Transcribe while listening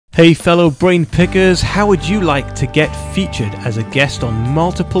Hey fellow brain pickers, how would you like to get featured as a guest on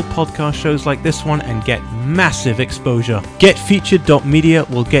multiple podcast shows like this one and get massive exposure? GetFeatured.media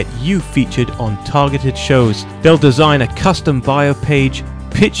will get you featured on targeted shows. They'll design a custom bio page,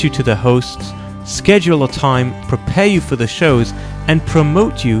 pitch you to the hosts, schedule a time, prepare you for the shows, and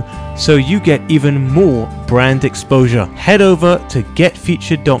promote you so you get even more brand exposure. Head over to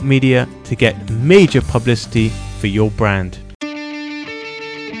GetFeatured.media to get major publicity for your brand.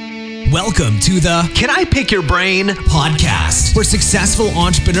 Welcome to the Can I Pick Your Brain podcast, where successful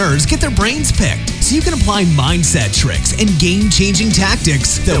entrepreneurs get their brains picked so you can apply mindset tricks and game-changing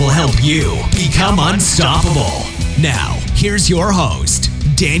tactics that will help you become unstoppable. Now, here's your host,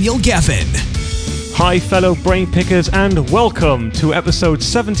 Daniel Geffen. Hi fellow brain pickers, and welcome to episode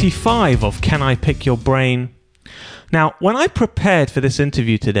 75 of Can I Pick Your Brain? Now, when I prepared for this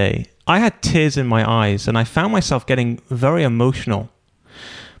interview today, I had tears in my eyes and I found myself getting very emotional.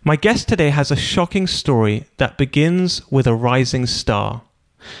 My guest today has a shocking story that begins with a rising star.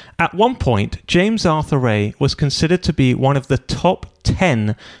 At one point, James Arthur Ray was considered to be one of the top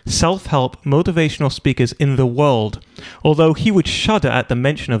 10 self-help motivational speakers in the world, although he would shudder at the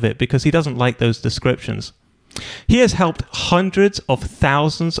mention of it because he doesn't like those descriptions. He has helped hundreds of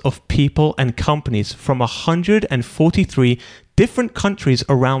thousands of people and companies from 143 different countries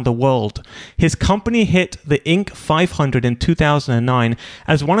around the world. His company hit the Inc. 500 in 2009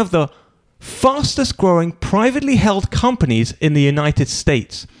 as one of the fastest growing privately held companies in the United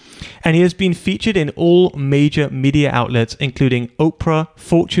States. And he has been featured in all major media outlets, including Oprah,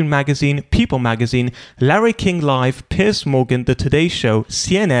 Fortune Magazine, People Magazine, Larry King Live, Piers Morgan, The Today Show,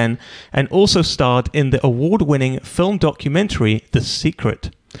 CNN, and also starred in the award-winning film documentary, The Secret.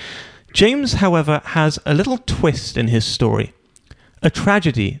 James, however, has a little twist in his story. A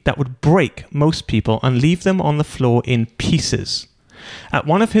tragedy that would break most people and leave them on the floor in pieces. At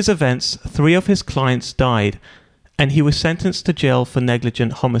one of his events, 3 of his clients died, and he was sentenced to jail for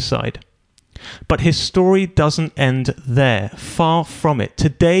negligent homicide. But his story doesn't end there. Far from it.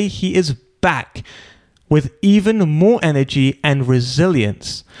 Today, he is back with even more energy and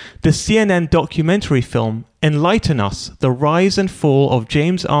resilience. The CNN documentary film, Enlighten Us, The Rise and Fall of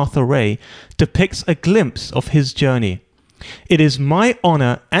James Arthur Ray, depicts a glimpse of his journey. It is my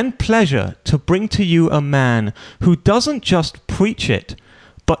honor and pleasure to bring to you a man who doesn't just preach it,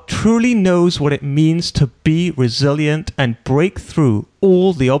 but truly knows what it means to be resilient and break through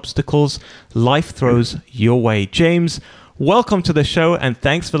all the obstacles life throws your way. James, welcome to the show, and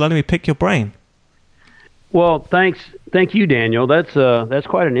thanks for letting me pick your brain. Well, thank you, Daniel. That's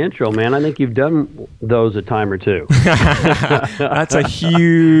quite an intro, man. I think you've done those a time or two. That's a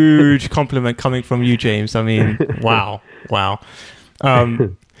huge compliment coming from you, James. I mean, wow.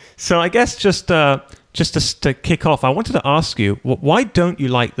 So I guess just to kick off, I wanted to ask you, why don't you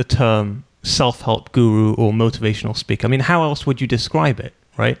like the term self-help guru or motivational speaker? I mean, how else would you describe it,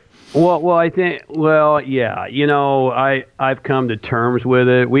 right? Well, yeah. You know, I've come to terms with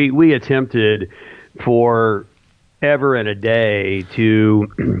it. We attempted for ever and a day to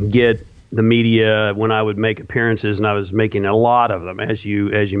get the media, when I would make appearances, and I was making a lot of them, as you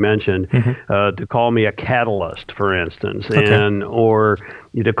mentioned, to call me a catalyst, for instance, okay. Or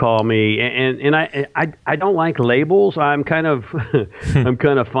to call me, and I don't like labels. I'm kind of I'm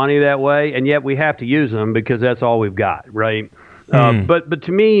kind of funny that way, and yet we have to use them because that's all we've got, right? But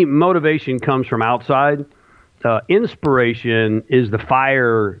to me, motivation comes from outside. Inspiration is the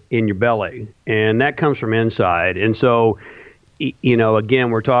fire in your belly, and that comes from inside. And so, you know, again,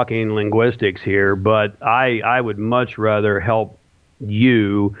 we're talking linguistics here, but I would much rather help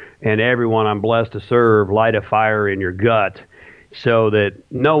you and everyone I'm blessed to serve light a fire in your gut so that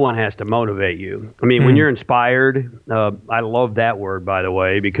no one has to motivate you. I mean, when you're inspired, I love that word, by the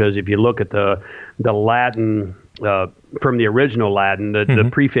way, because if you look at the Latin, from the original Latin, the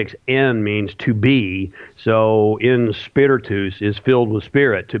prefix "n" means to be. So in spiritus is filled with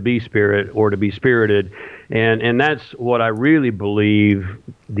spirit, to be spirit or to be spirited. And that's what I really believe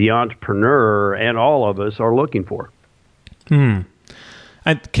the entrepreneur and all of us are looking for. And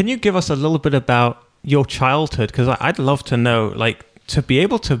can you give us a little bit about your childhood? Because I'd love to know, like, to be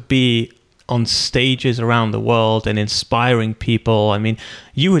able to be on stages around the world and inspiring people. I mean,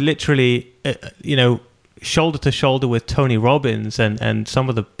 you were literally, shoulder to shoulder with Tony Robbins and some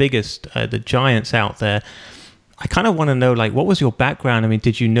of the biggest, the giants out there. I kind of want to know, like, what was your background? I mean,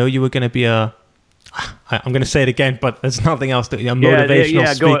 did you know you were going to be I'm going to say it again, but there's nothing else. A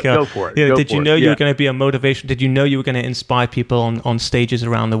motivational speaker. Go for it. Did you know you were going to be a motivation? Did you know you were going to inspire people on stages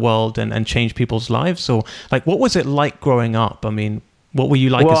around the world and change people's lives? Or, like, what was it like growing up? I mean, what were you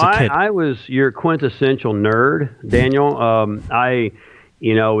like as a kid? I was your quintessential nerd, Daniel.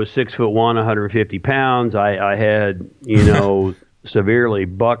 was 6'1", 150 pounds. I had, severely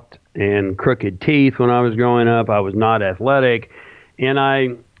bucked and crooked teeth when I was growing up. I was not athletic. And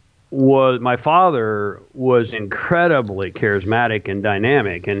my father was incredibly charismatic and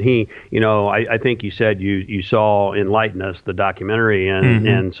dynamic. And he, I think you said you saw Enlighten Us, the documentary.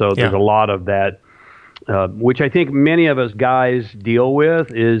 And so there's a lot of that, which I think many of us guys deal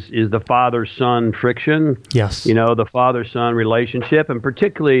with is the father-son friction. Yes. The father-son relationship, and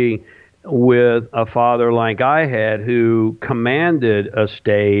particularly with a father like I had who commanded a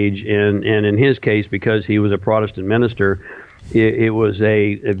stage, and in his case, because he was a Protestant minister, it was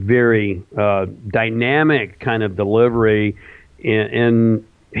a very dynamic kind of delivery, and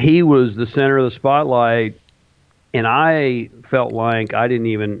he was the center of the spotlight, and I felt like I didn't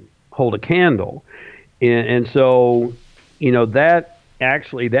even hold a candle. And so,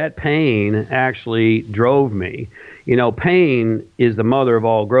 that pain actually drove me. Pain is the mother of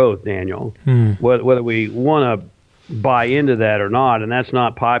all growth, Daniel. Whether we want to buy into that or not, and that's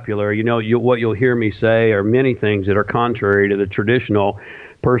not popular. What you'll hear me say are many things that are contrary to the traditional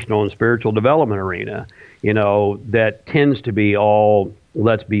personal and spiritual development arena. That tends to be all,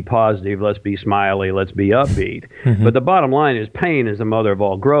 let's be positive, let's be smiley, let's be upbeat. But the bottom line is pain is the mother of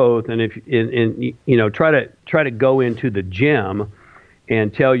all growth. And if try to go into the gym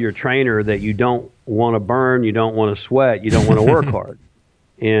and tell your trainer that you don't want to burn, you don't want to sweat, you don't want to work hard.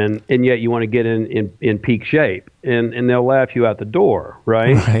 And yet you want to get in peak shape, and they'll laugh you out the door,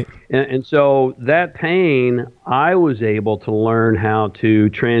 right? Right. And so that pain, I was able to learn how to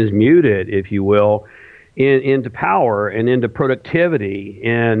transmute it, if you will, into power and into productivity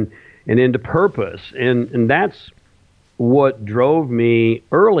and into purpose. And that's what drove me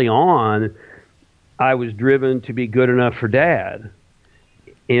early on. I was driven to be good enough for Dad.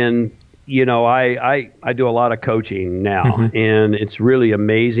 And I do a lot of coaching now, and it's really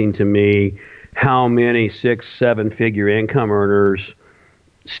amazing to me how many 6-7 figure income earners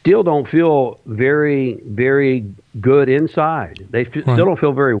still don't feel very, very good inside. They still don't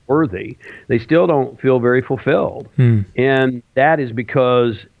feel very worthy. They still don't feel very fulfilled. And that is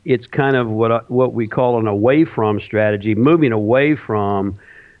because it's kind of what we call an away from strategy, moving away from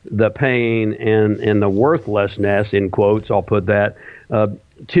the pain and the worthlessness, in quotes, I'll put that,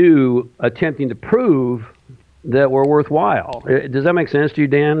 to attempting to prove that we're worthwhile. Does that make sense to you,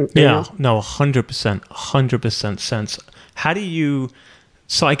 Dan? Yeah, no, 100% sense. How did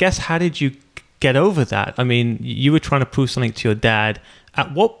you get over that? I mean, you were trying to prove something to your dad.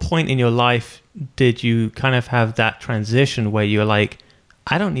 At what point in your life did you kind of have that transition where you're like,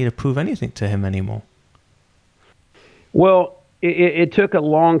 I don't need to prove anything to him anymore? Well, it took a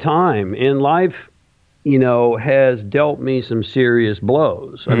long time. In life, has dealt me some serious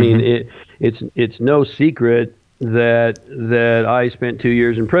blows. I mean, it's no secret that I spent 2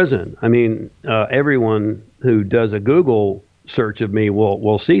 years in prison. I mean, everyone who does a Google search of me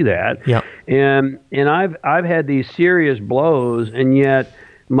will see that. Yeah. And I've had these serious blows, and yet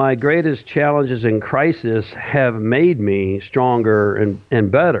my greatest challenges and crisis have made me stronger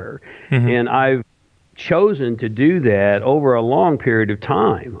and better. And I've chosen to do that over a long period of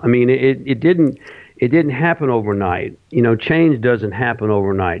time. I mean, it didn't happen overnight. Change doesn't happen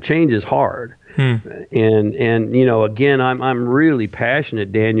overnight. Change is hard. And again, I'm really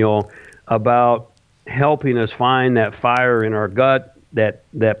passionate, Daniel, about helping us find that fire in our gut,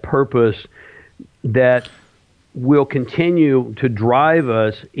 that purpose that will continue to drive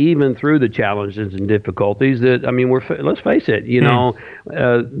us even through the challenges and difficulties that, I mean, let's face it,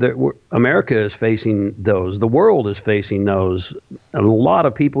 America is facing those. The world is facing those. A lot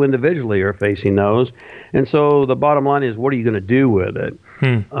of people individually are facing those. And so the bottom line is, what are you going to do with it?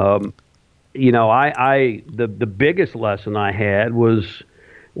 The biggest lesson I had was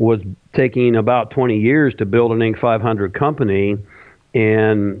taking about 20 years to build an Inc. 500 company.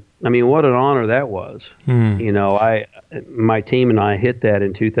 And I mean, what an honor that was. My team and I hit that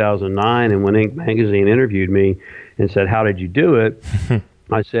in 2009. And when Inc. magazine interviewed me and said, how did you do it?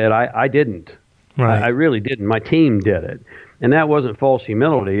 I said, I didn't. Right. I really didn't. My team did it. And that wasn't false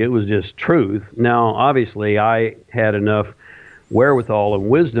humility. It was just truth. Now, obviously, I had enough wherewithal and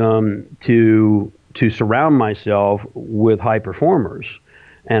wisdom to surround myself with high performers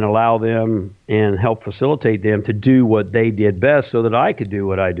and allow them and help facilitate them to do what they did best so that I could do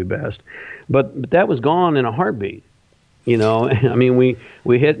what I do best. But that was gone in a heartbeat. I mean, we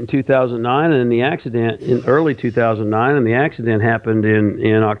hit in 2009 and the accident in early 2009, and the accident happened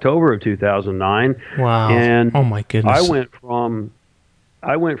in October of 2009. Wow. And oh my goodness.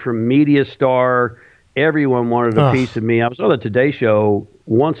 I went from media star, everyone wanted a piece of me. I was on the Today Show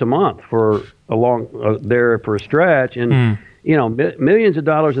once a month for a stretch, and millions of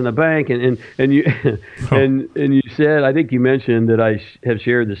dollars in the bank, and you and you said, I think you mentioned that I have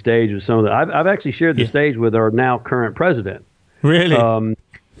shared the stage with some of the. I've actually shared the stage with our now current president. Really?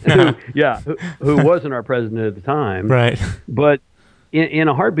 Who wasn't our president at the time? Right. But in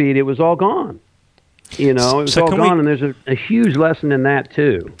a heartbeat, it was all gone. It was all gone, and there's a huge lesson in that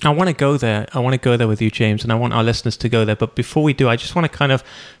too. I want to go there. I want to go there with you, James, and I want our listeners to go there. But before we do, I just want to kind of,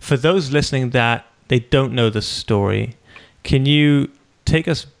 for those listening that they don't know the story, can you take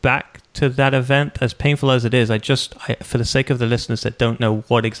us back to that event, as painful as it is? I for the sake of the listeners that don't know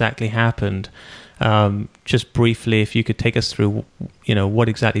what exactly happened, just briefly, if you could take us through, what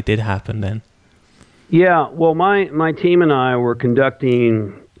exactly did happen then. Yeah, well, my team and I were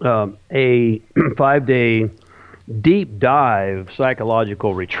conducting a 5-day deep dive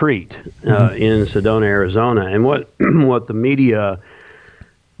psychological retreat in Sedona, Arizona. And what the media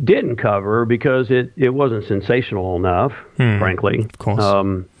didn't cover, because it wasn't sensational enough, frankly. Of course.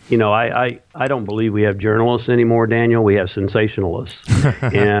 I don't believe we have journalists anymore, Daniel. We have sensationalists.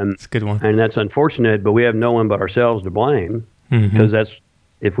 And that's a good one. And that's unfortunate, but we have no one but ourselves to blame, because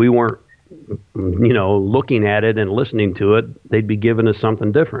if we weren't looking at it and listening to it, they'd be giving us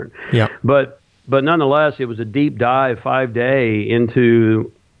something different. Yeah. But nonetheless, it was a deep dive 5-day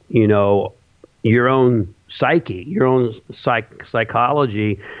into, your own psyche, your own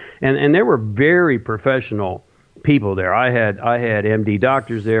psychology. And there were very professional people there. I had MD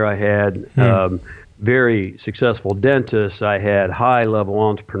doctors there. I had very successful dentists. I had high-level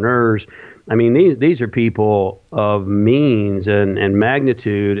entrepreneurs. I mean, these are people of means and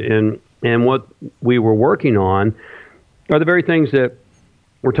magnitude, and what we were working on are the very things that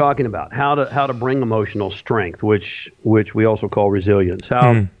we're talking about. How to bring emotional strength, which we also call resilience.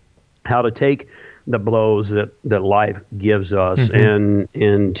 How to take the blows that life gives us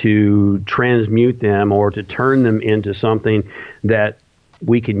and to transmute them, or to turn them into something that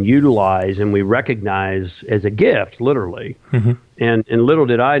we can utilize and we recognize as a gift, literally. And little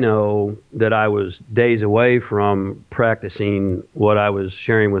did I know that I was days away from practicing what I was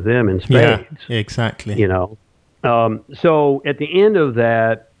sharing with them in spades. Yeah, exactly. So at the end of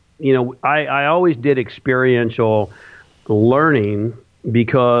that, I always did experiential learning,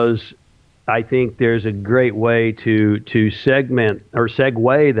 because I think there's a great way to segment or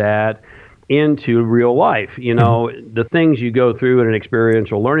segue that into real life. The things you go through in an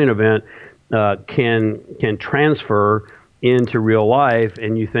experiential learning event can transfer into real life,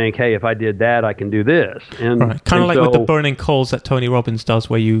 and you think, hey, if I did that, I can do this. And right. Kind of like with the burning coals that Tony Robbins does,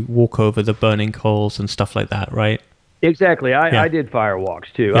 where you walk over the burning coals and stuff like that, right? Exactly. I did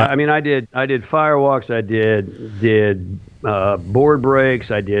firewalks too. Yeah. I did firewalks. I did board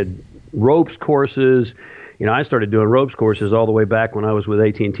breaks. I did ropes courses. I started doing ropes courses all the way back when I was with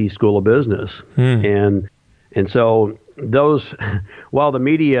AT&T School of Business. And so those, while the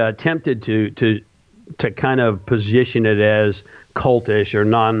media attempted to kind of position it as cultish or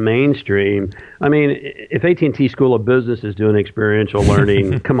non-mainstream, I mean, if AT&T School of Business is doing experiential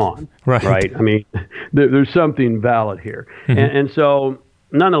learning, come on, right? I mean, there's something valid here. And so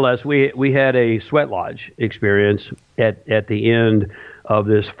nonetheless, we had a sweat lodge experience at the end of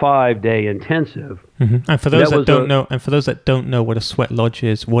this 5-day intensive. And for those that don't know what a sweat lodge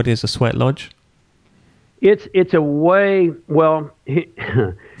is, what is a sweat lodge? It's a way. Well,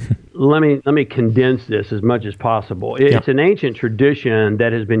 let me condense this as much as possible. It's an ancient tradition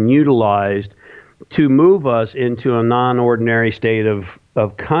that has been utilized to move us into a non-ordinary state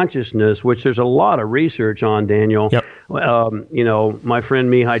of consciousness, which there's a lot of research on, Daniel. Yep. My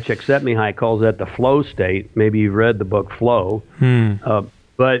friend Mihai Csikszentmihalyi calls that the flow state. Maybe you've read the book Flow.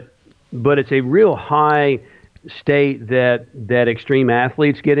 But it's a real high state that extreme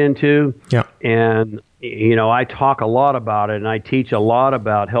athletes get into. Yeah. And I talk a lot about it, and I teach a lot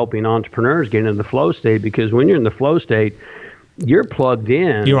about helping entrepreneurs get into the flow state, because when you're in the flow state, you're plugged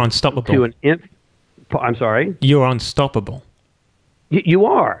in. You're unstoppable. I'm sorry? You're unstoppable. You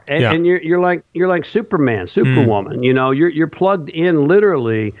are, and you're like Superman, Superwoman. You're plugged in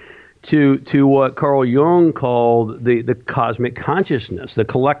literally to what Carl Jung called the cosmic consciousness, the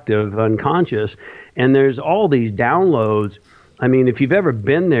collective unconscious. And there's all these downloads. I mean, if you've ever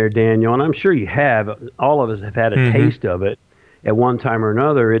been there, Daniel, and I'm sure you have, all of us have had a taste of it at one time or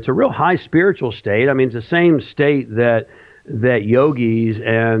another. It's a real high spiritual state. I mean, it's the same state that yogis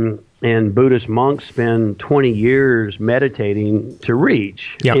and Buddhist monks spend 20 years meditating to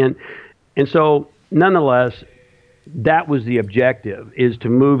reach. Yeah. And so, nonetheless, that was the objective, is to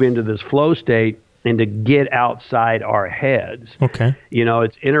move into this flow state and to get outside our heads. Okay.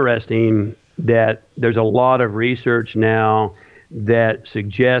 It's interesting that there's a lot of research now that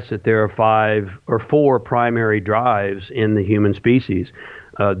suggests that there are 5 or 4 primary drives in the human species.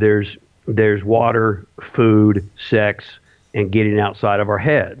 There's water, food, sex, and getting outside of our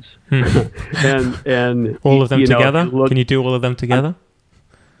heads. and all of them together? Can you do all of them together?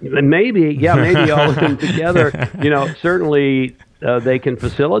 Maybe all of them together. Certainly they can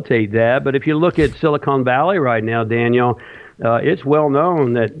facilitate that. But if you look at Silicon Valley right now, Daniel, it's well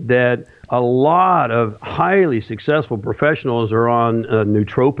known that a lot of highly successful professionals are on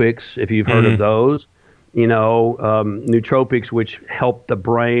nootropics, if you've heard of those. Nootropics, which help the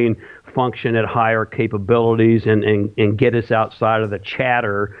brain function at higher capabilities and get us outside of the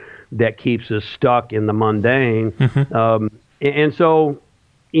chatter that keeps us stuck in the mundane. And so,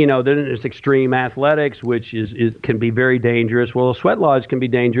 then there's extreme athletics, which is can be very dangerous. Well, sweat lodge can be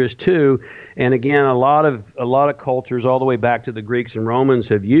dangerous too. And again, a lot of cultures, all the way back to the Greeks and Romans,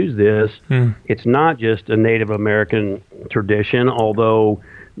 have used this. It's not just a Native American tradition, although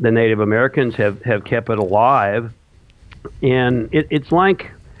the Native Americans have kept it alive. And it's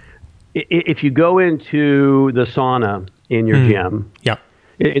like if you go into the sauna in your gym,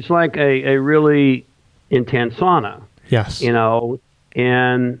 it's like a really intense sauna. Yes.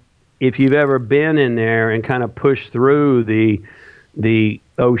 And if you've ever been in there and kind of pushed through the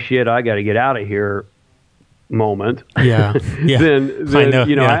oh shit, I got to get out of here moment. Yeah. then I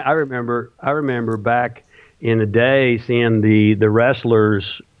know. I remember back in the day seeing the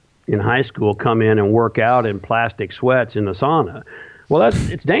wrestlers in high school come in and work out in plastic sweats in the sauna. Well,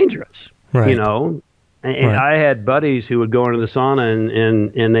 it's dangerous, right. And I had buddies who would go into the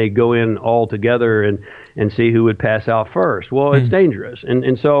sauna and they go in all together and see who would pass out first. Well, it's dangerous.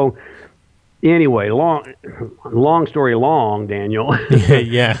 And so anyway, long story long, Daniel.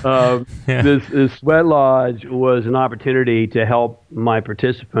 This sweat lodge was an opportunity to help my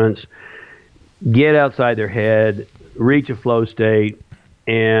participants get outside their head, reach a flow state,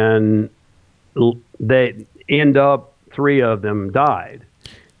 and they end up 3 of them died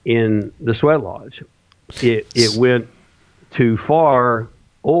in the sweat lodge. It went too far,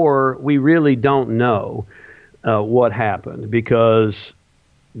 or we really don't know what happened, because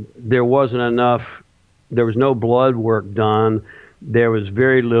there wasn't enough. There was no blood work done. There was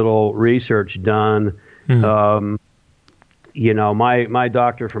very little research done. My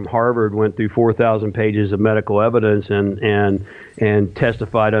doctor from Harvard went through 4,000 pages of medical evidence and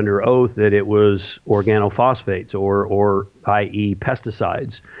testified under oath that it was organophosphates, or i.e.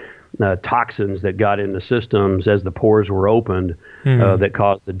 pesticides, toxins that got into systems as the pores were opened that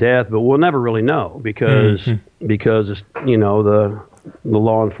caused the death. But we'll never really know because the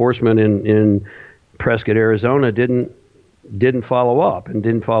law enforcement in Prescott, Arizona didn't follow up and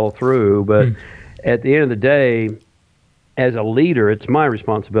didn't follow through. But at the end of the day, as a leader, it's my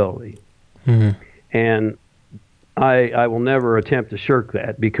responsibility. And I will never attempt to shirk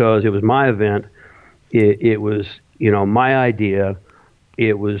that, because it was my event. It was, my idea.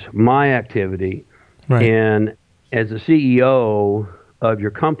 It was my activity. Right. And as the CEO of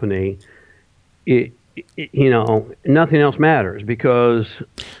your company, nothing else matters, because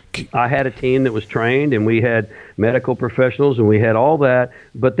I had a team that was trained, and we had medical professionals, and we had all that,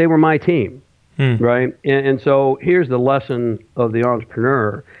 but they were my team. Right. And so here's the lesson of the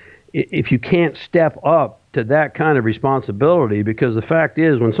entrepreneur. If you can't step up to that kind of responsibility, because the fact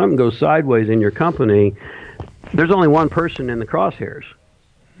is, when something goes sideways in your company, there's only one person in the crosshairs.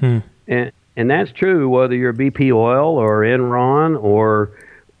 And that's true whether you're BP Oil or Enron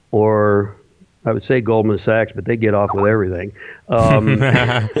or I would say Goldman Sachs, but they get off with everything. Or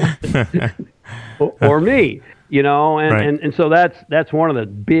me. And so that's one of the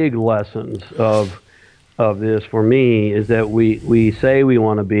big lessons of this for me, is that we say we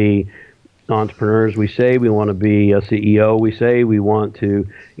want to be entrepreneurs, we say we want to be a CEO, we say we want to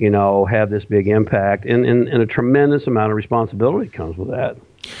have this big impact, and a tremendous amount of responsibility comes with that.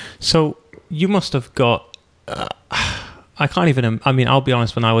 So you must have got I can't even, I'll be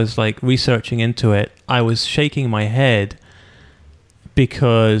honest, when I was researching into it, I was shaking my head,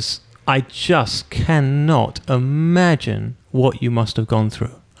 because I just cannot imagine what you must have gone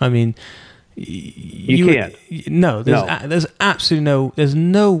through. You can't. No, there's absolutely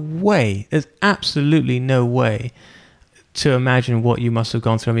no way to imagine what you must have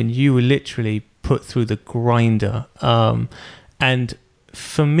gone through. You were literally put through the grinder. And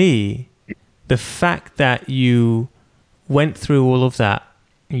for me, the fact that you went through all of that,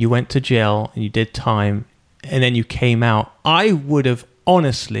 you went to jail, and you did time, and then you came out, I would have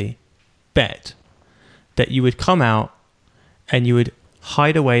honestly bet that you would come out and you would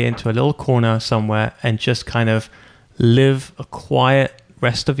hide away into a little corner somewhere and just kind of live a quiet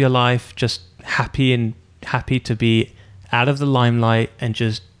rest of your life, just happy to be out of the limelight and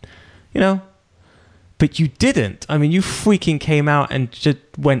just, but you didn't. I mean, you freaking came out and just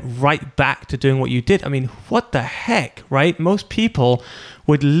went right back to doing what you did. I mean, what the heck, right? Most people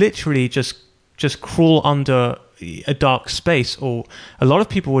would literally just crawl under a dark space, or a lot of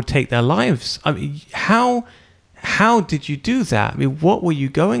people would take their lives. I mean, how did you do that? I mean, what were you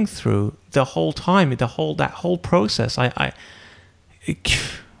going through the whole time, that whole process? I'm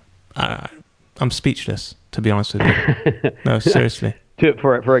speechless, to be honest with you. No, seriously.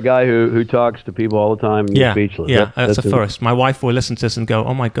 For a guy who talks to people all the time, you're speechless. Yeah, that's a first. My wife will listen to this and go,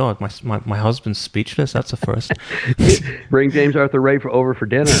 "Oh my God, my husband's speechless." That's a first. Bring James Arthur Ray over for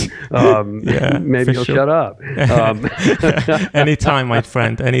dinner. Maybe he'll shut up. Anytime, my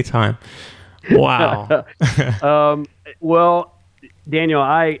friend. Anytime. Wow. Well, Daniel,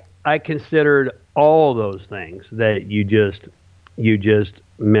 I considered all those things that you just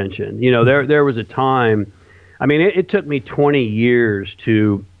mentioned. There was a time. I mean, it took me 20 years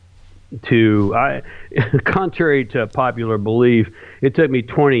to contrary to popular belief, it took me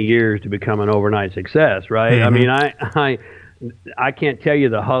 20 years to become an overnight success, right? Mm-hmm. I mean, I can't tell you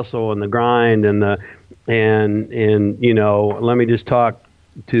the hustle and the grind and let me just talk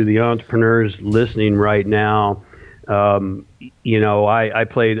to the entrepreneurs listening right now. I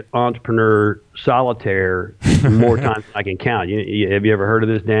played entrepreneur solitaire more times than I can count. Have you ever heard of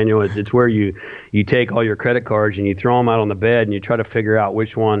this, Daniel? It's where you take all your credit cards and you throw them out on the bed and you try to figure out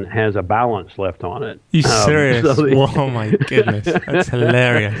which one has a balance left on it. You serious? Oh my goodness, that's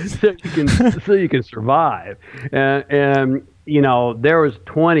hilarious. so you can survive. And there was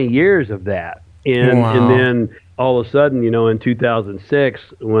 20 years of that, and then all of a sudden, in 2006,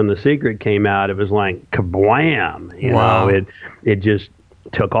 when The Secret came out, it was like kablam! It just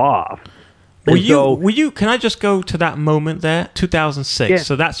took off. Were you? Can I just go to that moment there, 2006? Yeah.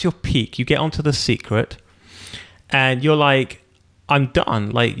 So that's your peak. You get onto The Secret, and you're like, I'm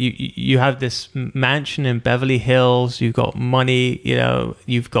done. Like you have this mansion in Beverly Hills. You've got money.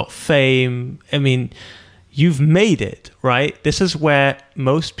 You've got fame. I mean, you've made it, right? This is where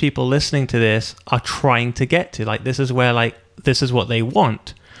most people listening to this are trying to get to. Like, this is where, this is what they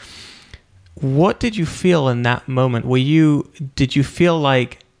want. What did you feel in that moment? Did you feel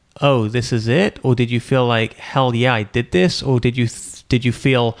like, oh, this is it? Or did you feel like, hell yeah, I did this? Or did you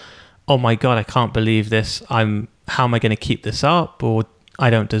feel, oh my God, I can't believe this. How am I going to keep this up? Or I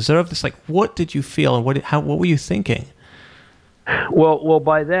don't deserve this. Like, what did you feel? And what were you thinking? Well,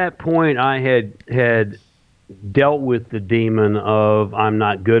 by that point, I had dealt with the demon of I'm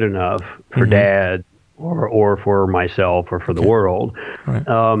not good enough for Dad or for myself or for the world.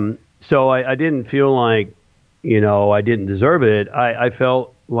 Right. So I didn't feel like, I didn't deserve it. I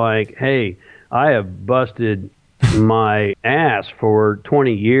felt like, hey, I have busted my ass for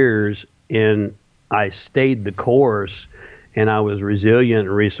 20 years and I stayed the course and I was resilient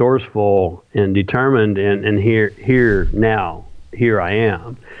and resourceful and determined and here I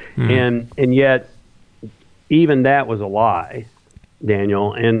am. And yet, even that was a lie,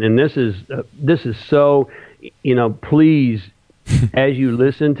 Daniel. And this is so, please, as you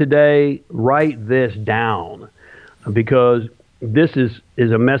listen today, write this down, because this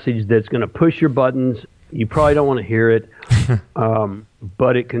is a message that's going to push your buttons. You probably don't want to hear it,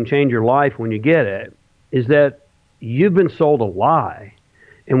 but it can change your life when you get it, is that you've been sold a lie,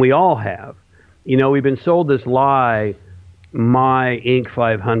 and we all have. We've been sold this lie, my Inc.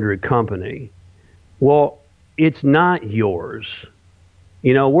 500 company. Well, it's not yours.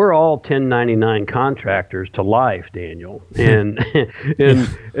 We're all 1099 contractors to life, Daniel, and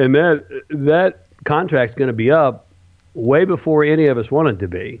that contract's going to be up way before any of us wanted to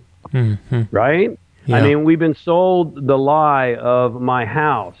be, right? Yeah. I mean, we've been sold the lie of my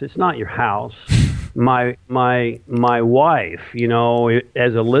house. It's not your house. My wife.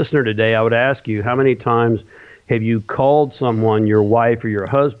 As a listener today, I would ask you, how many times have you called someone your wife or your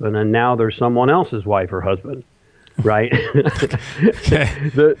husband, and now they're someone else's wife or husband, right?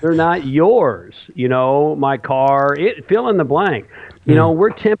 They're not yours. My car, fill in the blank.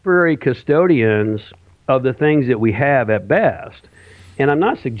 We're temporary custodians of the things that we have at best. And I'm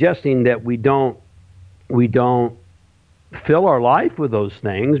not suggesting that we don't fill our life with those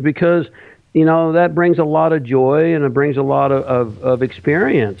things, because that brings a lot of joy and it brings a lot of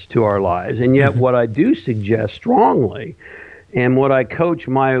experience to our lives. And yet what I do suggest strongly, and what I coach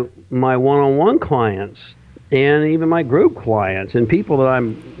my one-on-one clients and even my group clients and people that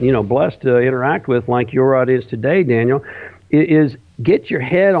I'm blessed to interact with, like your audience today, Daniel, is get your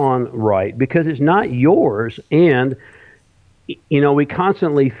head on right, because it's not yours. And we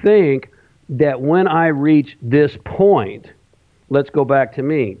constantly think that when I reach this point, let's go back to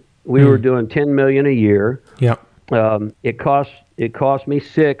me. We were doing $10 million a year. Yep. It cost me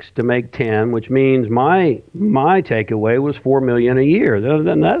 6 to make 10, which means my takeaway was 4 million a year.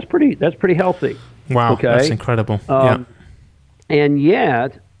 Then that's pretty healthy. Wow, Okay, that's incredible. Yeah. And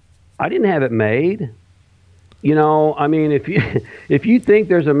yet I didn't have it made. You know, I mean, if you think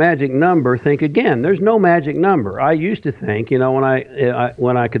there's a magic number, think again. There's no magic number. I used to think, you know,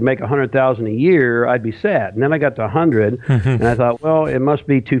 when I could make 100,000 a year, I'd be sad. And then I got to 100, and I thought, well, it must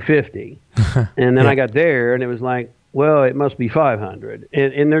be 250. And then I got there, and it was like, well, it must be 500.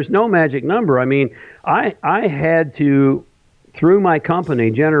 And there's no magic number. I mean, I had to, through my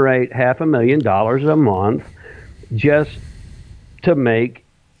company, generate $500,000 a month just to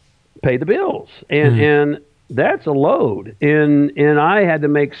pay the bills. And that's a load. And I had to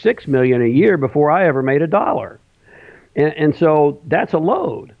make $6 million a year before I ever made $1. And so that's a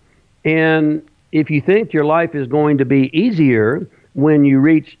load. And if you think your life is going to be easier when you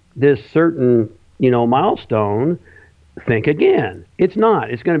reach this certain, you know, milestone, think again. It's not.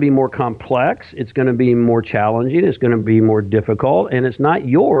 It's going to be more complex. It's going to be more challenging. It's going to be more difficult. And it's not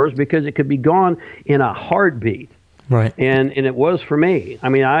yours because it could be gone in a heartbeat. Right. And it was for me. I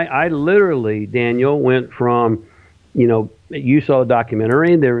mean, I literally, Daniel, went from, you know, you saw the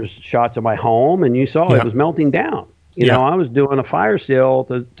documentary, there was shots of my home, and you saw it was melting down. You know, I was doing a fire sale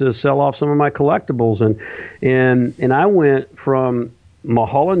to sell off some of my collectibles. And I went from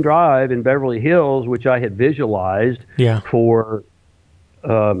Mulholland Drive in Beverly Hills, which I had visualized for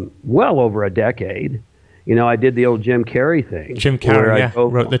well over a decade. You know, I did the old Jim Carrey thing. Jim Carrey,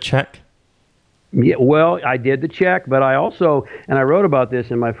 wrote the check. Yeah, well, I did the check, but I also, and I wrote about this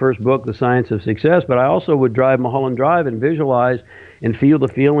in my first book, The Science of Success, but I also would drive Mulholland Drive and visualize and feel the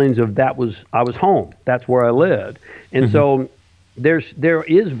feelings of I was home. That's where I lived. And so there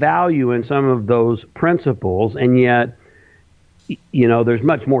is value in some of those principles, and yet, you know, there's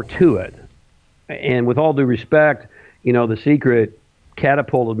much more to it. And with all due respect, you know, The Secret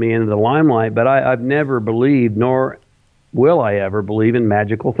catapulted me into the limelight, but I've never believed, nor will I ever believe, in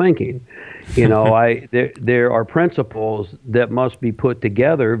magical thinking. You know, there are principles that must be put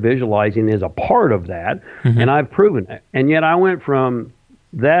together. Visualizing is a part of that, and I've proven it. And yet I went from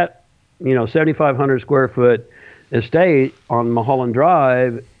that, you know, 7,500 square foot estate on Mulholland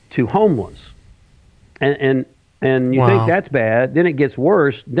Drive to homeless. And you think that's bad. Then it gets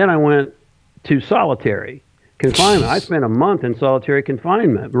worse. Then I went to solitary confinement. I spent a month in solitary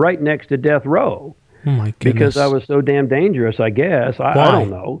confinement right next to death row. Oh my goodness. Because I was so damn dangerous, I guess. I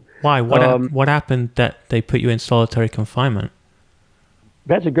don't know. Why? What happened that they put you in solitary confinement?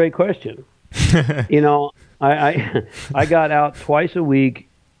 That's a great question. You know, I got out twice a week.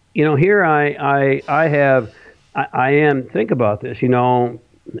 You know, here I am, think about this, you know,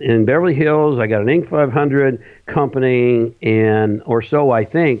 in Beverly Hills, I got an Inc. 500 company, or so I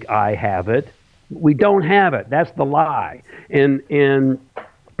think I have it. We don't have it. That's the lie. And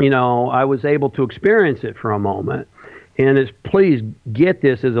you know, I was able to experience it for a moment. And please get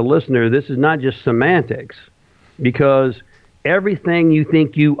this as a listener. This is not just semantics, because everything you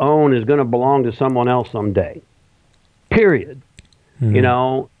think you own is going to belong to someone else someday. Period. You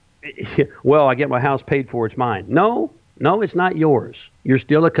know, well, I get my house paid for, it's mine. No, it's not yours. You're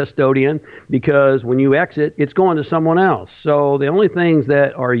still a custodian, because when you exit, it's going to someone else. So the only things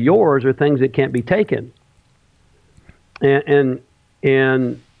that are yours are things that can't be taken. And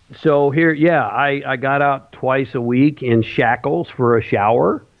so here, I got out twice a week in shackles for a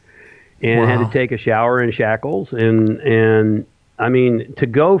shower, and had to take a shower in shackles. And I mean, to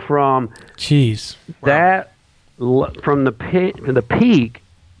go from that, from the peak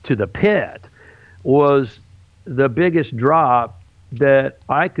to the pit, was the biggest drop that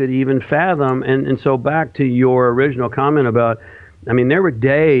I could even fathom. And so back to your original comment about, I mean, there were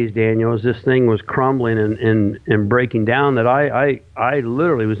days, Daniel, as this thing was crumbling and breaking down, that I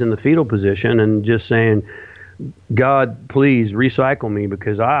literally was in the fetal position and just saying, God, please recycle me,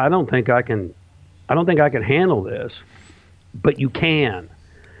 because I don't think I can handle this. But you can.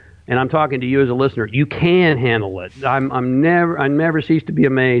 And I'm talking to you as a listener. You can handle it. I never cease to be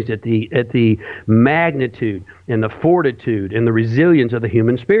amazed at the magnitude and the fortitude and the resilience of the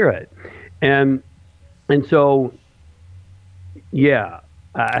human spirit. And so, yeah,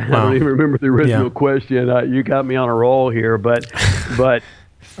 I don't even remember the original question. You got me on a roll here, but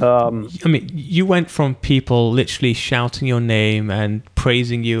I mean, you went from people literally shouting your name and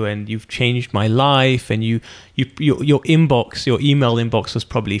praising you, and you've changed my life, and your email inbox was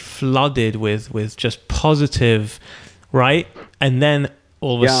probably flooded with just positive, right? And then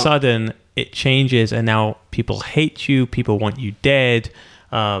all of a sudden it changes, and now people hate you, people want you dead,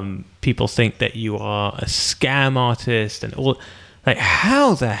 people think that you are a scam artist, and all. Like,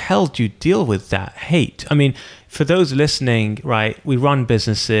 how the hell do you deal with that hate? I mean, for those listening, right, we run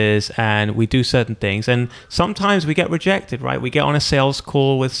businesses and we do certain things, and sometimes we get rejected, right? We get on a sales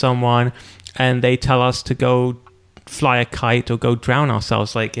call with someone and they tell us to go fly a kite or go drown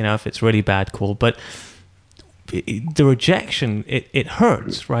ourselves, like, if it's really bad, cool. But the rejection, it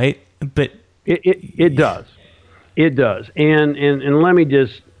hurts, right? But it does. It does. And let me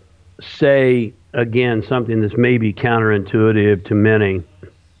just say again something that's maybe counterintuitive to many.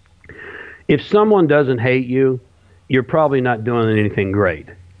 If someone doesn't hate you, you're probably not doing anything great.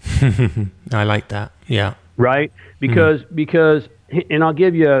 I like that. Yeah. Right? Because and I'll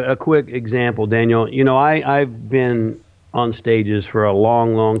give you a quick example, Daniel. I've been on stages for a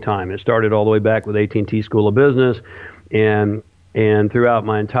long, long time. It started all the way back with AT&T School of Business, and throughout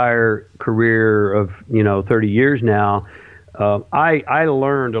my entire career of 30 years now, I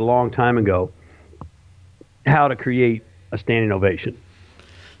learned a long time ago how to create a standing ovation.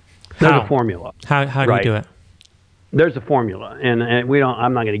 There's a formula. How do you do it? There's a formula, and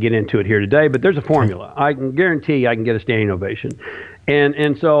I'm not going to get into it here today, but there's a formula. I can guarantee I can get a standing ovation.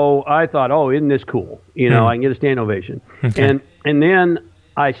 And so I thought, oh, isn't this cool? I can get a standing ovation. Okay. And then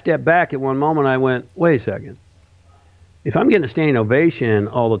I stepped back at one moment. I went, wait a second. If I'm getting a standing ovation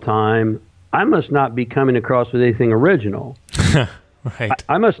all the time, I must not be coming across with anything original. Right.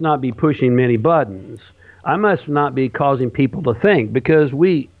 I must not be pushing many buttons. I must not be causing people to think, because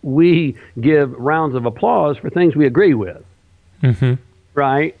we give rounds of applause for things we agree with. Mm-hmm.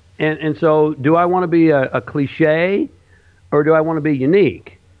 Right? And so do I want to be a cliche, or do I want to be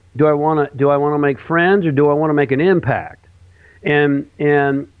unique? Do I want to make friends, or do I want to make an impact? And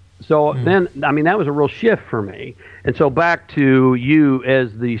so then, I mean, that was a real shift for me. And so back to you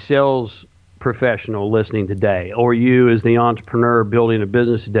as the sales professional listening today, or you as the entrepreneur building a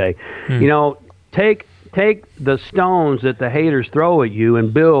business today, take the stones that the haters throw at you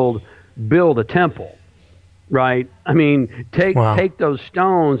and build a temple, right? I mean, take those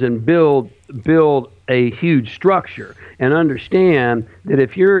stones and build a huge structure, and understand that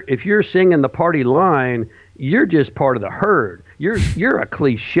if you're singing the party line, you're just part of the herd. You're a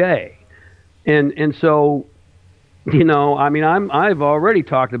cliche, and so, I mean, I've already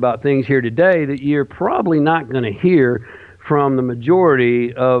talked about things here today that you're probably not going to hear from the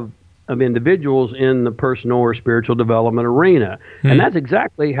majority of individuals in the personal or spiritual development arena. And that's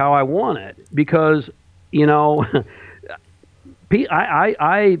exactly how I want it, because,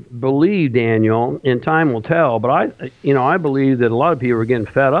 I believe, Daniel, and time will tell, but I believe that a lot of people are getting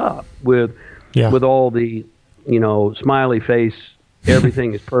fed up with all the, smiley face,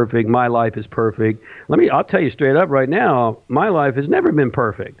 everything is perfect, my life is perfect. I'll tell you straight up right now, my life has never been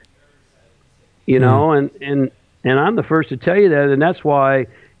perfect. And I'm the first to tell you that, and that's why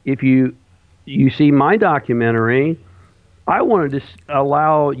if you see my documentary, I wanted to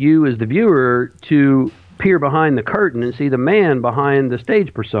allow you as the viewer to peer behind the curtain and see the man behind the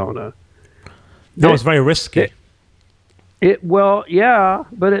stage persona. That was very risky. But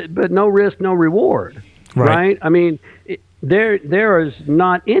no risk, no reward, right? I mean, there is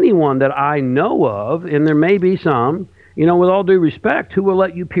not anyone that I know of, and there may be some, with all due respect, who will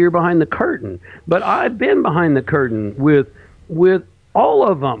let you peer behind the curtain. But I've been behind the curtain with all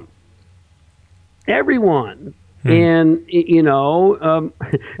of them, everyone. And, and I'm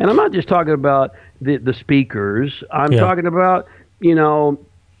not just talking about the speakers. I'm talking about,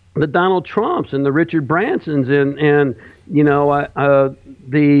 the Donald Trumps and the Richard Bransons and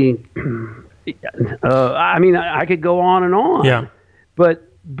I mean, I could go on and on. Yeah. But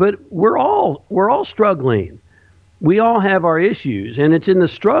we're all struggling. We all have our issues, and it's in the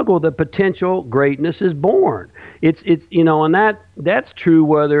struggle that potential greatness is born. It's and that's true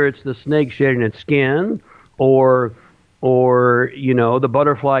whether it's the snake shedding its skin, or the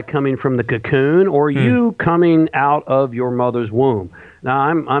butterfly coming from the cocoon, or you coming out of your mother's womb. Now,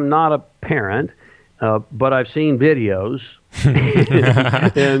 I'm not a parent, but I've seen videos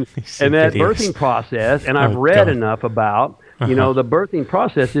and that birthing process, and I've read enough about the birthing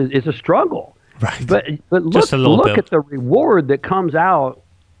process is a struggle. Right. But look at the reward that comes out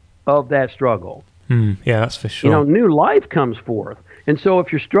of that struggle. Yeah, that's for sure. New life comes forth. And so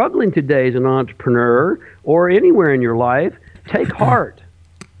if you're struggling today as an entrepreneur or anywhere in your life, take heart,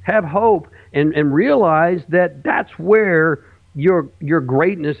 have hope, and realize that that's where your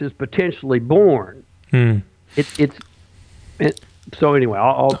greatness is potentially born. So anyway,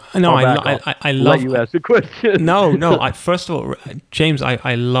 I'll let you ask the question. No. First of all, James,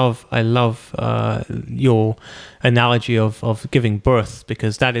 I love your analogy of giving birth,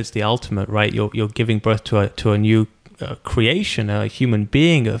 because that is the ultimate, right? You're giving birth to a new a creation, a human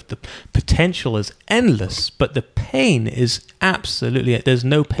being, of the potential is endless, but the pain is absolutely, there's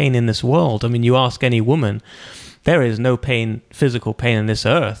no pain in this world. I mean, you ask any woman, there is no pain, physical pain on this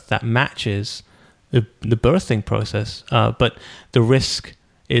earth that matches the birthing process. But the risk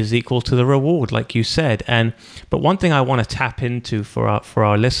is equal to the reward, like you said. But one thing I want to tap into for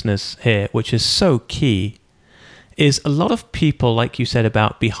our listeners here, which is so key, is a lot of people, like you said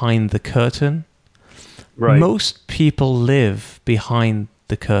about behind the curtain. Right. Most people live behind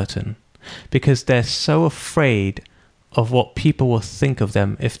the curtain because they're so afraid of what people will think of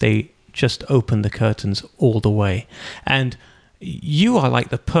them if they just open the curtains all the way. And you are like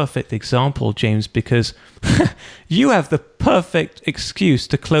the perfect example, James, because you have the perfect excuse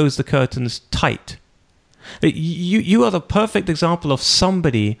to close the curtains tight. You are the perfect example of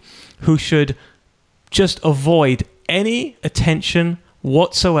somebody who should just avoid any attention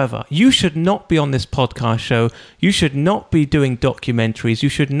whatsoever. You should not be on this podcast show. You should not be doing documentaries. You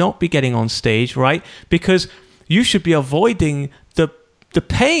should not be getting on stage, right? Because you should be avoiding the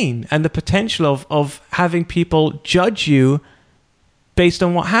pain and the potential of having people judge you based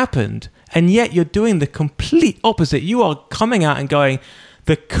on what happened. And yet you're doing the complete opposite. You are coming out and going,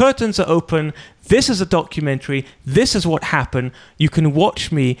 the curtains are open. This is a documentary. This is what happened. You can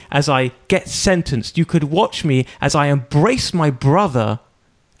watch me as I get sentenced. You could watch me as I embrace my brother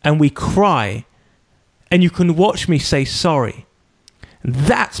and we cry. And you can watch me say sorry.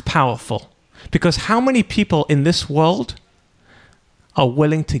 That's powerful. Because how many people in this world are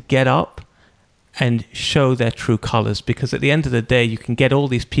willing to get up and show their true colors? Because at the end of the day, you can get all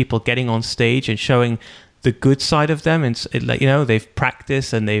these people getting on stage and showing the good side of them, and you know, they've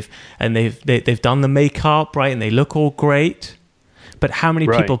practiced and they've done the makeup, right, and they look all great. But how many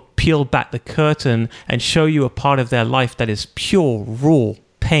people peel back the curtain and show you a part of their life that is pure, raw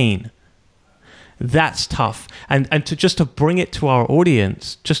pain? That's tough. And to bring it to our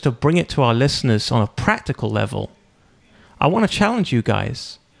audience, just to bring it to our listeners on a practical level, I want to challenge you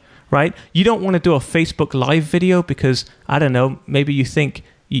guys, right? You don't want to do a Facebook Live video because, I don't know, maybe you think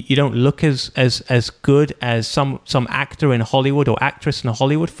you don't look as good as some actor in Hollywood or actress in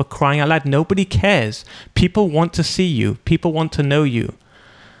Hollywood. For crying out loud, nobody cares. People want to see you. People want to know you,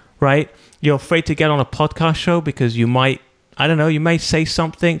 right? You're afraid to get on a podcast show because you might, I don't know, you may say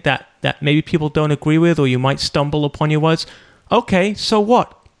something that maybe people don't agree with, or you might stumble upon your words. Okay, so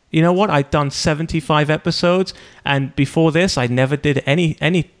what? You know what? I've done 75 episodes, and before this, I never did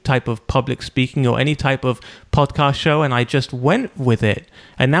any type of public speaking or any type of podcast show, and I just went with it.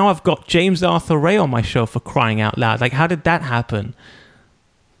 And now I've got James Arthur Ray on my show, for crying out loud. Like, how did that happen?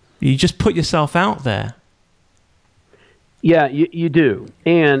 You just put yourself out there. Yeah, you do,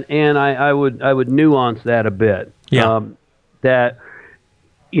 and I would nuance that a bit. Yeah. That,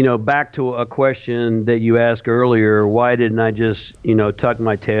 you know, back to a question that you asked earlier, why didn't I just, you know, tuck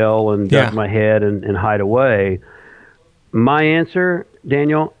my tail and duck my head and hide away? My answer,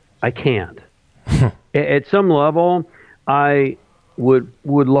 Daniel, I can't. At some level, I would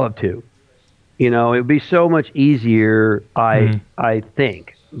love to. You know, it would be so much easier, I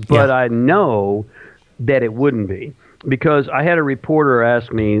think. But I know that it wouldn't be. Because I had a reporter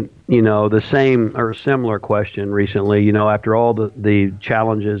ask me, you know, the same or similar question recently, you know, after all the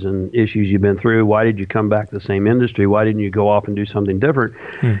challenges and issues you've been through, why did you come back to the same industry? Why didn't you go off and do something different?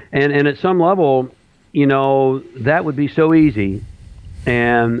 And at some level, you know, that would be so easy.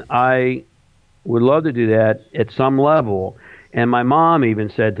 And I would love to do that at some level. And my mom even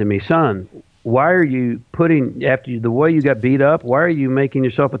said to me, son, why are you putting, after the way you got beat up, why are you making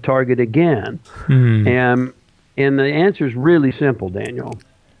yourself a target again? And the answer is really simple, Daniel.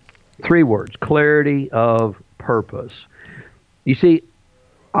 3 words: clarity of purpose. You see,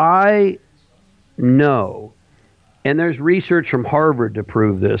 I know, and there's research from Harvard to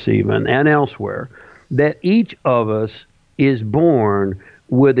prove this even, and elsewhere, that each of us is born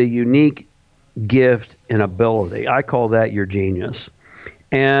with a unique gift and ability. I call that your genius.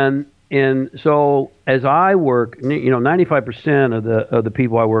 And so as I work, you know, 95% of the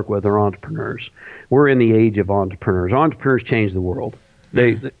people I work with are entrepreneurs. We're in the age of entrepreneurs. Entrepreneurs change the world.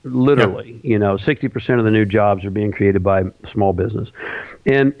 They literally, you know, 60% of the new jobs are being created by small business.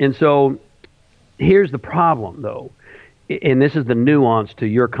 And so here's the problem, though. And this is the nuance to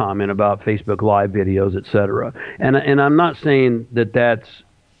your comment about Facebook Live videos, et cetera. And I'm not saying that that's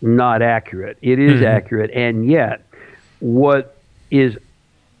not accurate. It is accurate. And yet, what is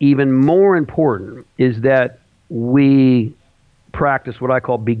even more important is that we practice what I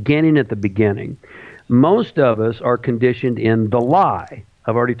call beginning at the beginning. Most of us are conditioned in the lie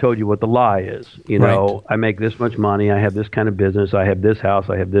I've already told you what the lie is. You know, I make this much money. I have this kind of business. I have this house.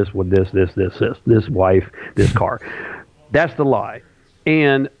 I have this with this wife, this car. That's the lie.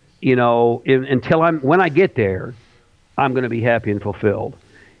 And, you know, when I get there, I'm going to be happy and fulfilled.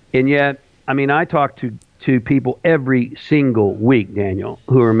 And yet, I mean, I talk to people every single week, Daniel,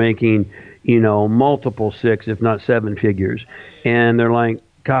 who are making, you know, multiple 6, if not 7 figures. And they're like,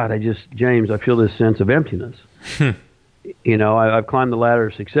 God, James, I feel this sense of emptiness. You know, I've climbed the ladder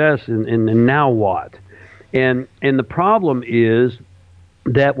of success, and now what? And the problem is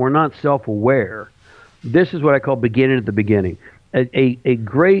that we're not self-aware. This is what I call beginning at the beginning. A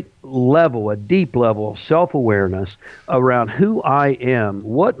great level, a deep level of self-awareness around who I am,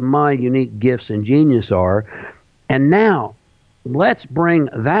 what my unique gifts and genius are, and now let's bring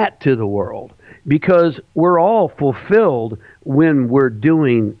that to the world, because we're all fulfilled when we're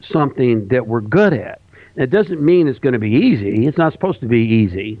doing something that we're good at. It doesn't mean it's going to be easy. It's not supposed to be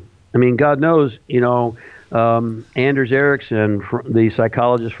easy. I mean, God knows, you know, Anders Ericsson, the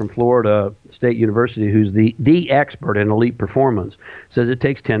psychologist from Florida State University, who's the expert in elite performance, says it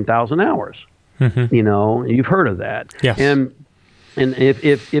takes 10,000 hours. Mm-hmm. You know, you've heard of that. Yes. And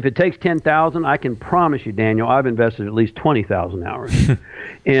if it takes 10,000, I can promise you, Daniel, I've invested at least 20,000 hours.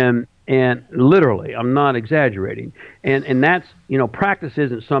 And literally, I'm not exaggerating. And that's, you know, practice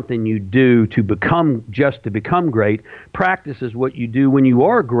isn't something you do to become great. Practice is what you do when you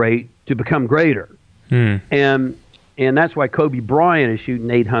are great to become greater. And that's why Kobe Bryant is shooting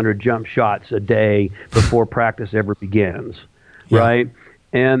 800 jump shots a day before practice ever begins, right?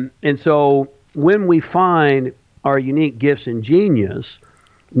 And so when we find our unique gifts and genius,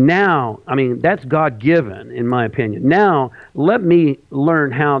 now, I mean, that's God-given, in my opinion. Now, let me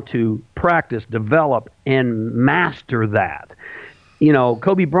learn how to practice, develop, and master that. You know,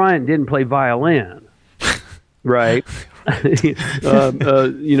 Kobe Bryant didn't play violin, right? You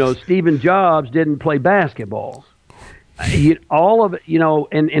know, Stephen Jobs didn't play basketball. All of it, you know,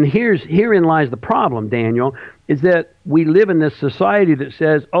 and herein lies the problem, Daniel, is that we live in this society that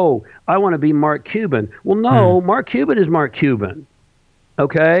says, oh, I want to be Mark Cuban. Well, no, Mark Cuban is Mark Cuban.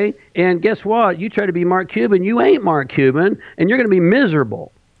 Okay? And guess what? You try to be Mark Cuban, you ain't Mark Cuban, and you're going to be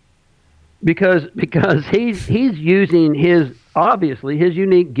miserable. Because he's using obviously his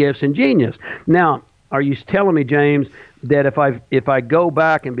unique gifts and genius. Now, are you telling me, James, that if I go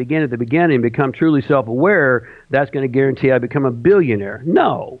back and begin at the beginning and become truly self-aware, that's going to guarantee I become a billionaire?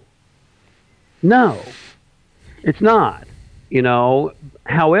 No, it's not. You know,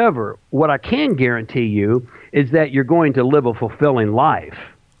 however, what I can guarantee you is that you're going to live a fulfilling life.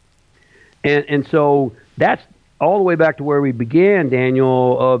 And so that's all the way back to where we began,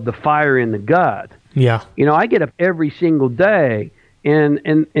 Daniel, of the fire in the gut. Yeah. You know, I get up every single day,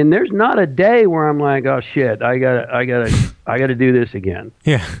 and there's not a day where I'm like, oh shit, I gotta do this again.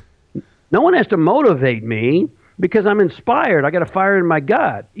 Yeah. No one has to motivate me because I'm inspired. I got a fire in my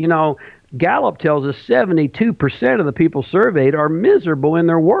gut. You know, Gallup tells us 72% of the people surveyed are miserable in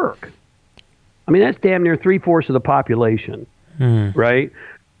their work. I mean, that's damn near 3/4 of the population, right?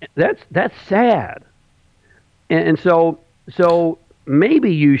 That's sad. And so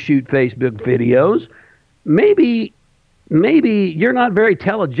maybe you shoot Facebook videos. Maybe you're not very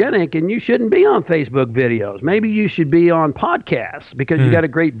telegenic and you shouldn't be on Facebook videos. Maybe you should be on podcasts because you got a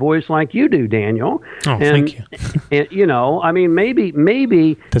great voice like you do, Daniel. Oh, thank you. And, you know, I mean, maybe.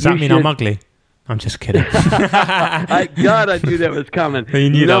 Does that mean I'm ugly? I'm just kidding. God, I knew that was coming. You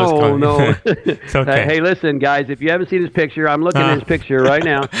knew that was coming. No. It's okay. Hey, listen, guys, if you haven't seen his picture, I'm looking at his picture right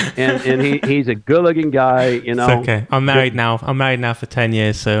now, and he's a good-looking guy, you know. It's okay. I'm married now. I'm married now for 10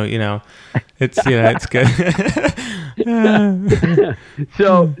 years, so, you know, it's good.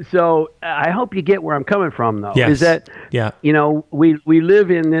 So I hope you get where I'm coming from, though. Yes. Is that, you know, we live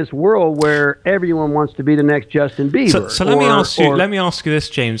in this world where everyone wants to be the next Justin Bieber. So let me ask you this,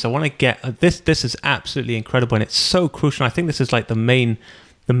 James. I want to get this is absolutely incredible, and it's so crucial. I think this is like the main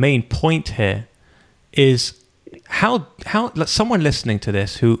point here is how someone listening to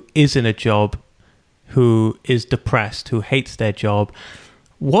this who is in a job, who is depressed, who hates their job,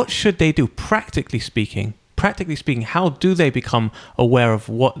 what should they do practically speaking? Practically speaking, how do they become aware of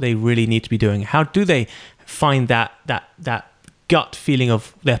what they really need to be doing? How do they find that gut feeling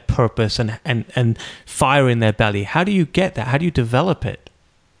of their purpose and fire in their belly? How do you get that? How do you develop it?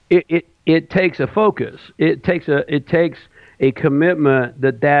 It takes a focus. It takes a commitment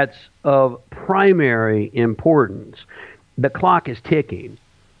that's of primary importance. The clock is ticking.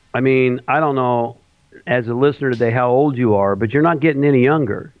 I mean, I don't know, as a listener today, how old you are, but you're not getting any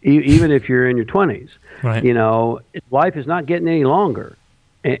younger, even if you're in your 20s. Right. You know, life is not getting any longer.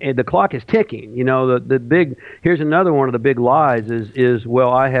 and the clock is ticking. You know, the big, here's another one of the big lies is,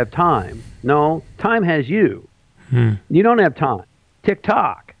 well, I have time. No, time has you. You don't have time.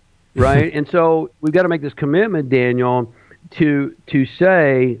 Tick-tock, right? And so we've got to make this commitment, Daniel, to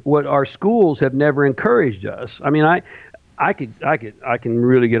say what our schools have never encouraged us. I mean, I can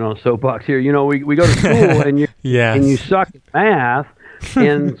really get on a soapbox here. You know, we go to school and Yes. and you suck at math,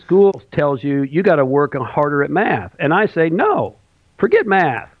 and school tells you got to work harder at math. And I say, no, forget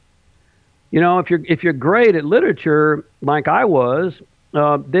math. You know, if you're great at literature like I was,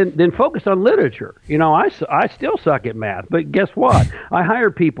 then focus on literature. You know, I still suck at math, but guess what? I hire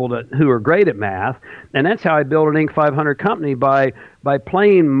people who are great at math, and that's how I built an Inc. 500 company, by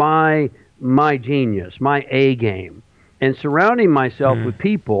playing my genius, my A game, and surrounding myself with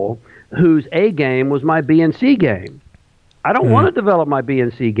people whose A game was my B and C game. I don't want to develop my B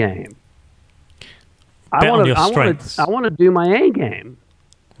and C game. I want to do my A game.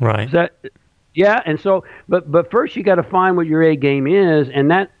 Right. Yeah, and so, but first you got to find what your A game is, and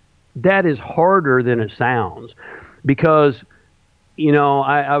that is harder than it sounds, because, you know,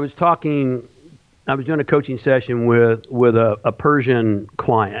 I was doing a coaching session with a Persian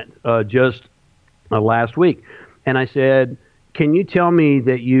client just last week, and I said, can you tell me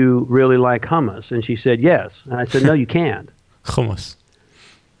that you really like hummus? And she said, yes. And I said, no, you can't. Hummus.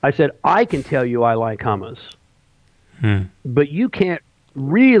 I said, I can tell you I like hummus, but you can't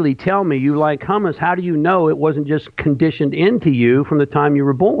really tell me you like hummus. How do you know it wasn't just conditioned into you from the time you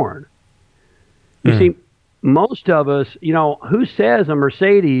were born? You see, most of us, you know, who says a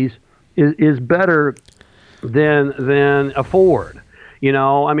Mercedes is better than a Ford? You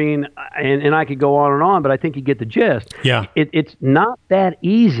know, I mean, and I could go on, but I think you get the gist. Yeah. It's not that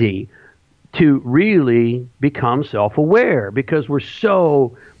easy to really become self-aware, because we're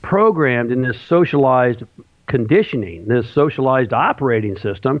so programmed in this socialized conditioning, this socialized operating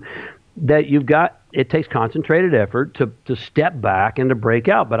system, that it takes concentrated effort to step back and to break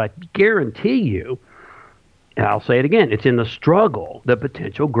out. But I guarantee you, and I'll say it again, it's in the struggle that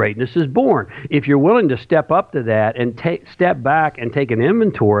potential greatness is born. If you're willing to step up to that and step back and take an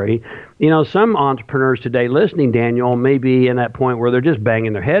inventory, you know, some entrepreneurs today listening, Daniel, may be in that point where they're just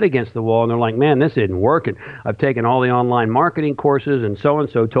banging their head against the wall and they're like, man, this isn't working. I've taken all the online marketing courses, and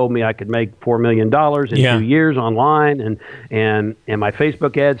so told me I could make $4 million in 2 years online, and my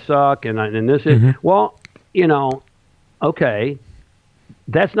Facebook ads suck, and this is, well, you know, okay,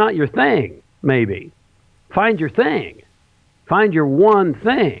 that's not your thing, maybe. Find your thing. Find your one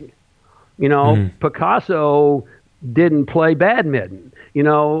thing. You know, Picasso didn't play badminton. You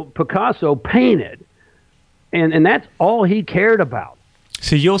know, Picasso painted. And that's all he cared about.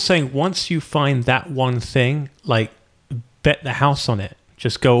 So you're saying once you find that one thing, like, bet the house on it.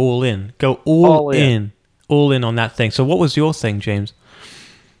 Just go all in. Go all in on that thing. So what was your thing, James?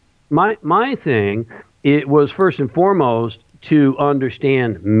 My thing, it was first and foremost to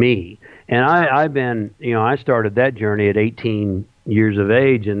understand me. And I've been, you know, I started that journey at 18 years of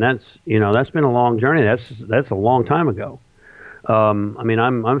age, and that's been a long journey. That's a long time ago. I mean,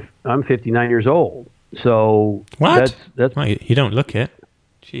 I'm 59 years old. So what? That's well, you don't look it.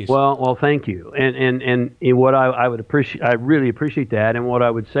 Jeez. Well, thank you. And what I would appreciate, I really appreciate that. And what I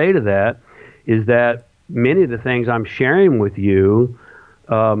would say to that is that many of the things I'm sharing with you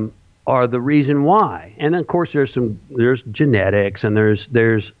are the reason why. And of course, there's genetics, and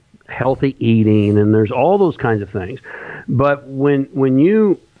there's healthy eating, and there's all those kinds of things. But when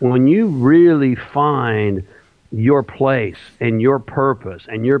you really find your place and your purpose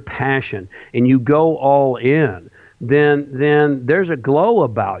and your passion, and you go all in, then there's a glow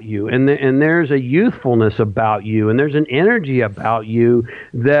about you, and there's a youthfulness about you, and there's an energy about you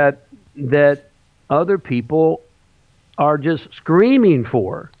that other people are just screaming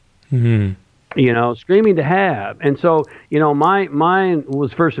for. You know, screaming to have. And so, you know, mine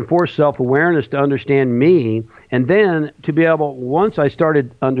was first and foremost self-awareness, to understand me, and then to be able, once I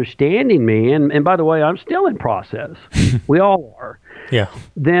started understanding me, and by the way, I'm still in process. We all are. Yeah.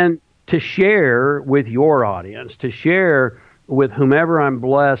 Then to share with your audience, to share with whomever I'm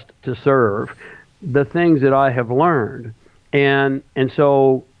blessed to serve, the things that I have learned. And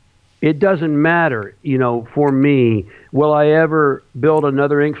so it doesn't matter, you know, for me, will I ever build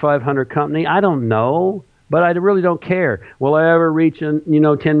another Inc. 500 company? I don't know, but I really don't care. Will I ever reach, $10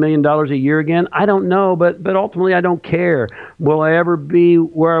 million a year again? I don't know, but ultimately I don't care. Will I ever be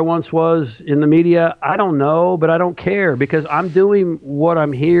where I once was in the media? I don't know, but I don't care, because I'm doing what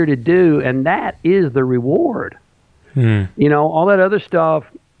I'm here to do, and that is the reward. You know, all that other stuff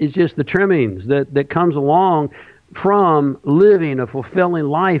is just the trimmings that comes along from living a fulfilling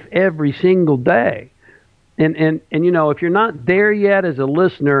life every single day. And if you're not there yet as a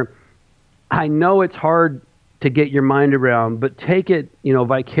listener, I know it's hard to get your mind around, but take it,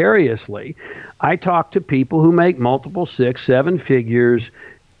 vicariously. I talk to people who make multiple 6, 7 figures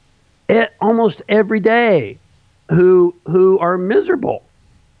almost every day who are miserable.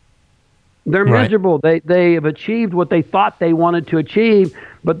 They're miserable. They have achieved what they thought they wanted to achieve,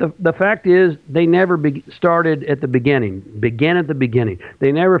 but the fact is they never started at the beginning. Begin at the beginning.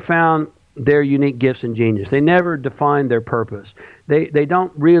 They never found their unique gifts and genius. They never defined their purpose. They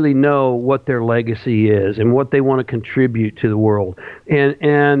don't really know what their legacy is and what they want to contribute to the world.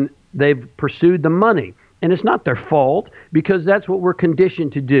 And they've pursued the money. And it's not their fault, because that's what we're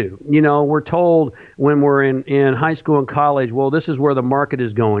conditioned to do. We're told when we're in high school and college, well, this is where the market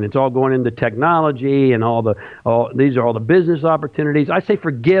is going. It's all going into technology and these are all the business opportunities. I say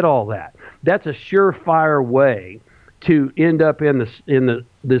forget all that. That's a surefire way to end up in the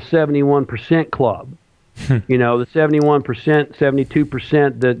 71% club. The 71%,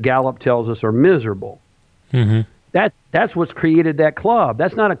 72% that Gallup tells us are miserable. Mm-hmm. That's what's created that club.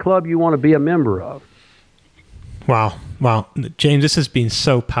 That's not a club you want to be a member of. Wow. James, this has been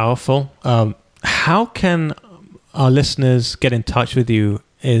so powerful. How can our listeners get in touch with you?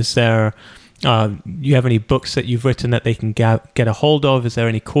 Is there, you have any books that you've written that they can get a hold of? Is there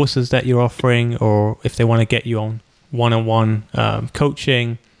any courses that you're offering, or if they want to get you on one-on-one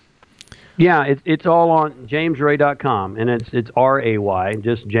coaching? Yeah, it's all on jamesray.com, and it's RAY,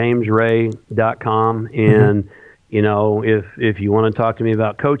 just jamesray.com. And if you want to talk to me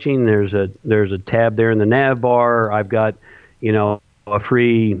about coaching, there's a tab there in the nav bar. I've got a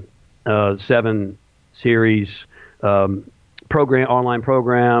free 7 series online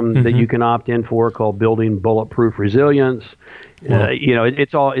program that you can opt in for called Building Bulletproof Resilience.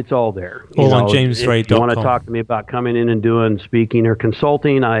 It's all there. All on jamesray.com. If you want to talk to me about coming in and doing speaking or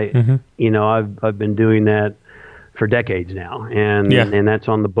consulting, I've been doing that for decades now, and that's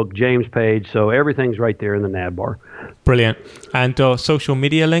on the Book James page. So everything's right there in the nav bar. Brilliant. And social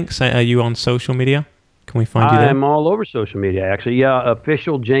media links? Are you on social media? Can we find you there? I'm all over social media, actually. Yeah,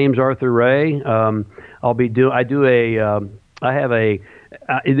 official James Arthur Ray. You'll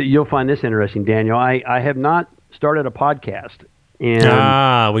find this interesting, Daniel. I have not started a podcast.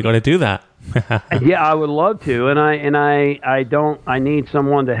 And we got to do that. Yeah, I would love to, and I need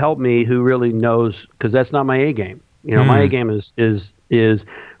someone to help me who really knows, because that's not my A game. My A game is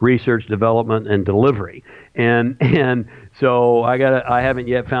research, development, and delivery, and so I haven't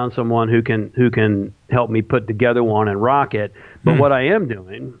yet found someone who can help me put together one and rock it. But what I am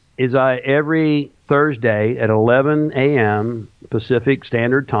doing is every Thursday at 11 a.m. Pacific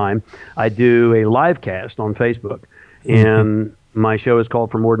Standard Time, I do a live cast on Facebook, and my show is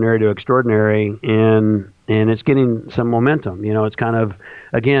called From Ordinary to Extraordinary, and it's getting some momentum. It's kind of,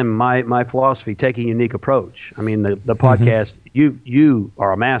 again, my philosophy, take a unique approach. I mean, the podcast, you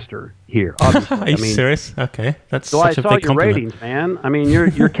are a master here, obviously. Are you serious? Okay. That's so such a big I saw your compliment. ratings, man. I mean,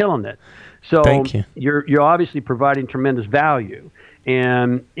 you're killing it. So thank you. You're obviously providing tremendous value,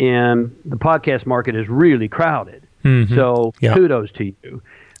 and the podcast market is really crowded. So kudos to you.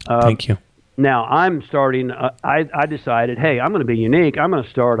 Thank you. Now I'm starting. I decided, hey, I'm going to be unique. I'm going to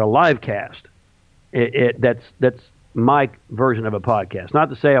start a live cast. That's my version of a podcast. Not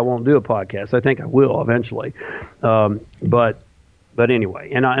to say I won't do a podcast. I think I will eventually. But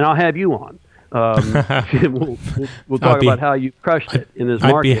anyway, and I'll have you on. We'll talk about how you crushed it in this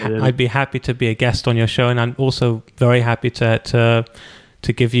market. I'd be happy to be a guest on your show, and I'm also very happy to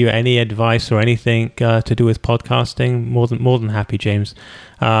give you any advice or anything to do with podcasting. More than happy, James.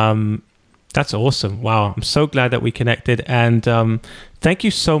 That's awesome. Wow. I'm so glad that we connected. And thank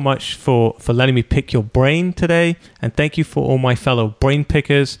you so much for letting me pick your brain today. And thank you for all my fellow brain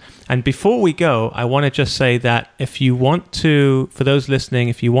pickers. And before we go, I want to just say that if you want to, for those listening,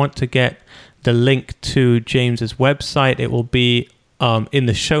 if you want to get the link to James's website, it will be in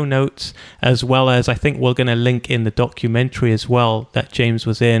the show notes, as well as I think we're going to link in the documentary as well that James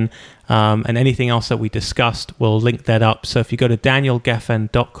was in, and anything else that we discussed, we'll link that up. So if you go to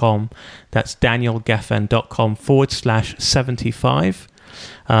danielgeffen.com, that's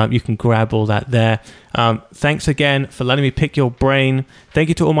danielgeffen.com/75, you can grab all that there. Thanks again for letting me pick your brain. Thank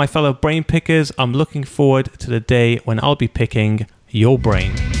you to all my fellow brain pickers. I'm looking forward to the day when I'll be picking your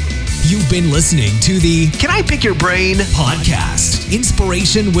brain. You've been listening to the Can I Pick Your Brain podcast.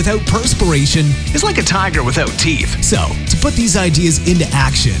 Inspiration without perspiration is like a tiger without teeth. So, to put these ideas into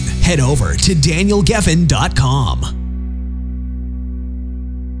action, head over to danielgeffen.com.